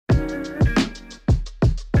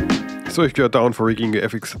So if you're down for rigging your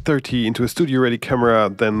FX30 into a studio-ready camera,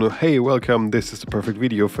 then hey, welcome, this is the perfect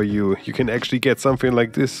video for you. You can actually get something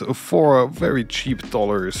like this for very cheap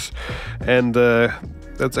dollars. And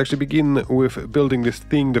let's actually begin with building this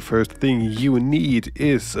thing. The first thing you need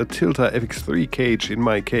is a Tilta FX3 cage. In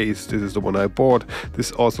my case, this is the one I bought.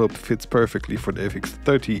 This also fits perfectly for the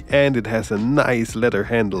FX30, and it has a nice leather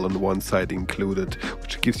handle on one side included,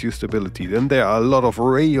 which gives you stability. Then there are a lot of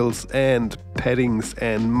rails and paddings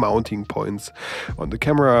and mounting points on the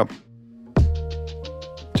camera.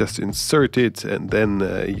 Just insert it, and then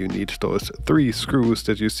you need those 3 screws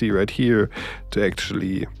that you see right here to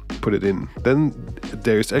actually put it in. Then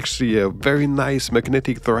there's actually a very nice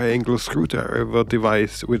magnetic triangle screwdriver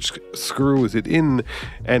device which screws it in,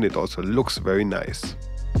 and it also looks very nice.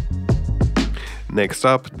 Next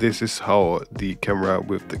up, this is how the camera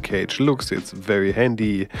with the cage looks. It's very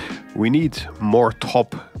handy. We need more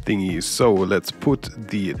top thingies, so let's put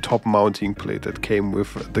the top mounting plate that came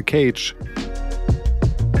with the cage.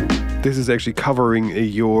 This is actually covering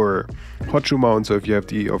your hot shoe mount, so if you have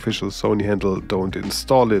the official Sony handle, don't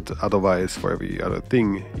install it, otherwise for every other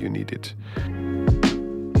thing you need it.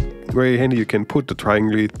 Very handy, you can put the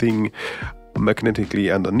triangular thing magnetically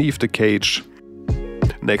underneath the cage.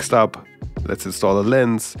 Next up, let's install a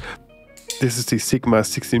lens. This is the Sigma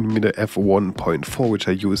 16mm f1.4, which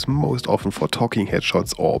I use most often for talking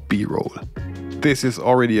headshots or B-roll. This is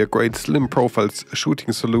already a great slim profile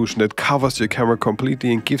shooting solution that covers your camera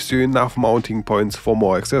completely and gives you enough mounting points for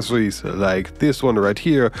more accessories, like this one right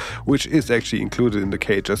here, which is actually included in the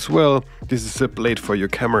cage as well. This is a blade for your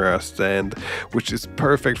camera stand, which is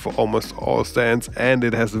perfect for almost all stands, and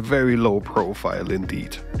it has a very low profile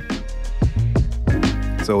indeed.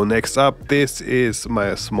 So next up, this is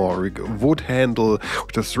my small rig wood handle,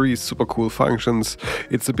 which has 3 super cool functions.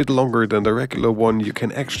 It's a bit longer than the regular one. You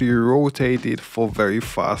can actually rotate it for very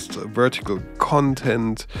fast vertical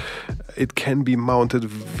content. It can be mounted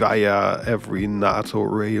via every NATO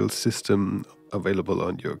rail system available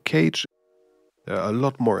on your cage. There are a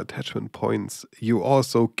lot more attachment points. You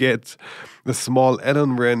also get a small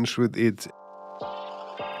Allen wrench with it.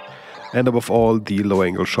 And above all, the low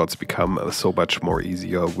angle shots become so much more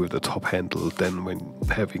easier with the top handle than when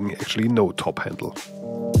having actually no top handle.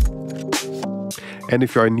 And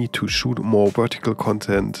if you need to shoot more vertical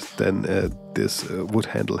content, then this wood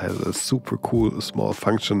handle has a super cool small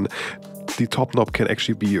function. The top knob can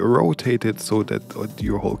actually be rotated so that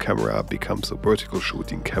your whole camera becomes a vertical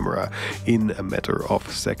shooting camera in a matter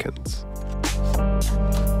of seconds.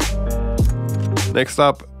 Next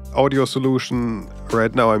up, audio solution.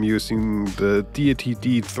 Right now I'm using the DAT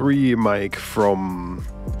D3 mic from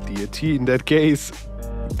DAT in that case.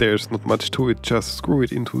 There's not much to it, just screw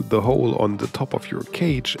it into the hole on the top of your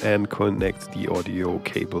cage and connect the audio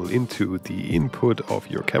cable into the input of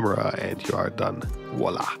your camera and you are done.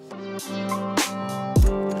 Voila!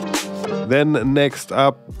 Then next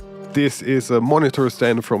up, this is a monitor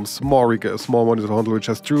stand from SmallRig, a small monitor handle which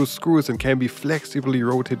has 2 screws and can be flexibly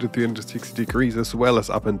rotated 360 degrees as well as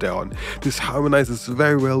up and down. This harmonizes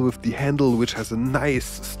very well with the handle, which has a nice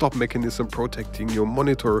stop mechanism protecting your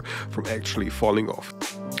monitor from actually falling off.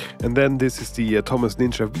 And then this is the Atomos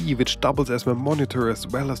Ninja V, which doubles as my monitor as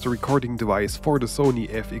well as the recording device for the Sony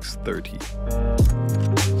FX30.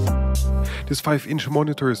 This 5-inch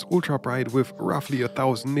monitor is ultra bright with roughly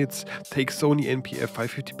 1000 nits, takes Sony NP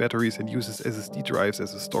F550 batteries and uses SSD drives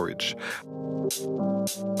as a storage.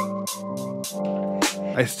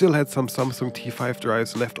 I still had some Samsung T5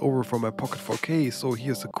 drives left over from my Pocket 4K, so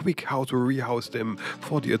here's a quick how to rehouse them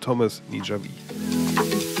for the Atomos Ninja V.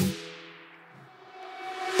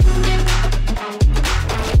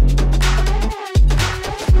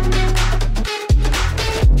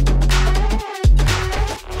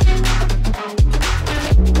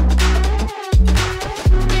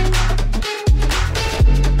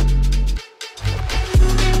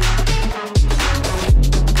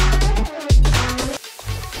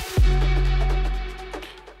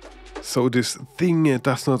 So this thing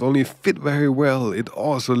does not only fit very well, it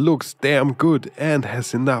also looks damn good and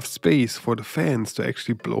has enough space for the fans to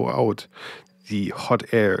actually blow out the hot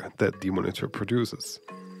air that the monitor produces.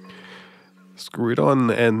 Screw it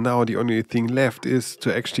on, and now the only thing left is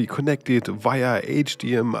to actually connect it via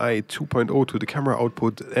HDMI 2.0 to the camera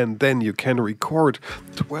output, and then you can record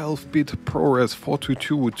 12-bit ProRes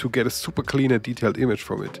 422 to get a super clean and detailed image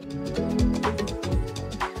from it.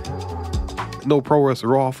 No ProRes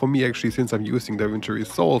RAW for me actually, since I'm using DaVinci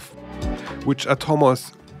Resolve, which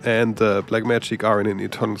Atomos and Blackmagic are in an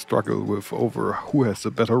eternal struggle with over who has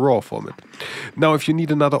the better RAW format. Now, if you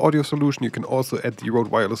need another audio solution, you can also add the Rode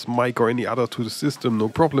wireless mic or any other to the system, no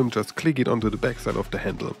problem, just click it onto the backside of the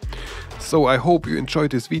handle. So I hope you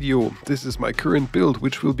enjoyed this video. This is my current build,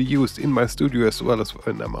 which will be used in my studio as well as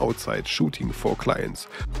when I'm outside shooting for clients.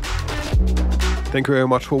 Thank you very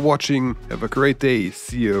much for watching, have a great day,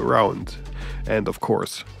 see you around, and of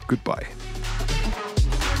course, goodbye.